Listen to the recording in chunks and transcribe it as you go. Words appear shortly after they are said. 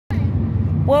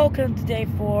welcome to day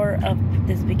 4 of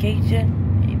this vacation.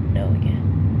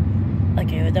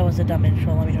 Okay, that was a dumb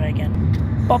intro. Let me try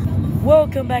again. Pop.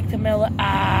 Welcome back to Mela.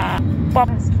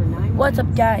 What's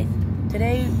up, guys?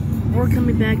 Today we're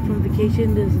coming back from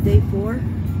vacation. This is day 4.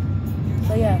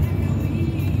 So yeah,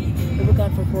 we were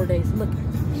gone for 4 days. Look,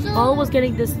 Paula was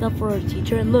getting this stuff for her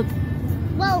teacher, and look.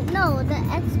 Well, no, the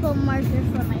expo markers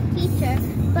for my teacher,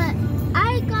 but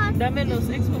I got. Dame los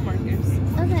expo markers.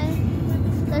 Okay,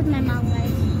 that's my mom, guys.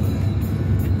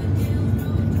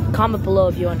 Comment below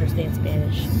if you understand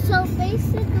Spanish. So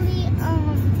basically,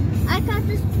 I got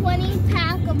this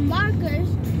 20-pack of markers,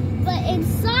 but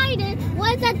inside it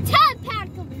was a 10-pack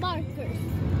of markers.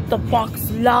 The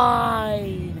box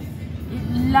lied.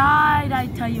 It lied, I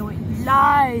tell you, it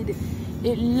lied.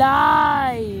 It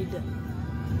lied.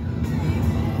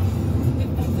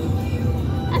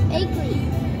 I'm angry.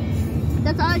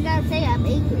 That's all I gotta say, I'm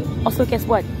angry. Also, guess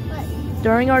what? What?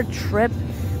 During our trip,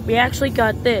 we actually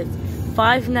got this.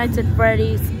 Five Nights at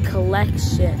Freddy's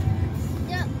collection.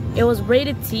 Yep. It was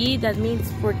rated T, that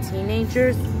means for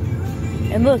teenagers.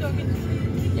 And look,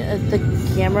 the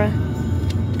camera.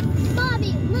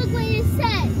 Bobby, look what it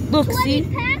said. Look, 20 see?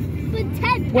 packs, but 10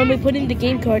 packs. When we put in the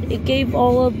game card, it gave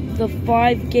all of the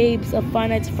 5 games of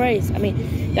Five Nights at Freddy's. I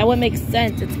mean, that would make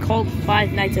sense. It's called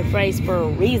Five Nights at Freddy's for a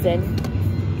reason.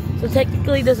 So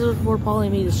technically, this is for Paul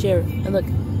and me to share. And look,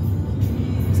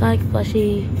 Sonic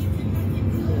plushie.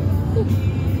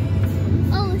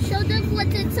 Oh, show them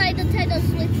what's inside the Nintendo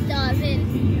Switch, Donovan.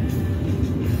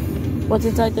 What's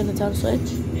inside the Nintendo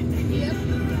Switch? Yep.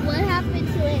 What happened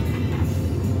to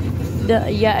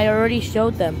it? Yeah, I already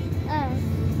showed them. Oh.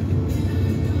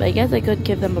 But I guess I could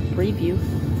give them a preview.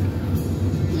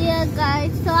 Yeah,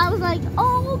 guys. So I was like,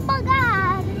 oh my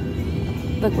god.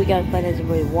 Look, we got Five Nights at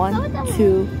Freddy's 1,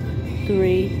 2,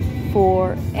 3,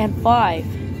 4, and 5.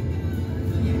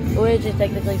 Which is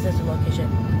technically sister location.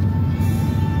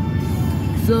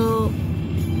 So,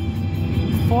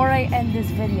 before I end this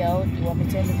video, do you want me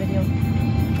to end the video?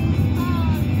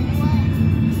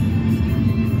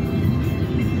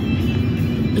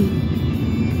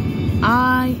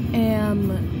 I am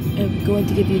going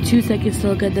to give you 2 seconds to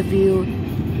look at the view,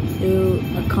 do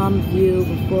a calm view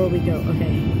before we go.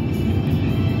 Okay.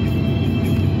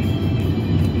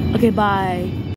 Okay, bye.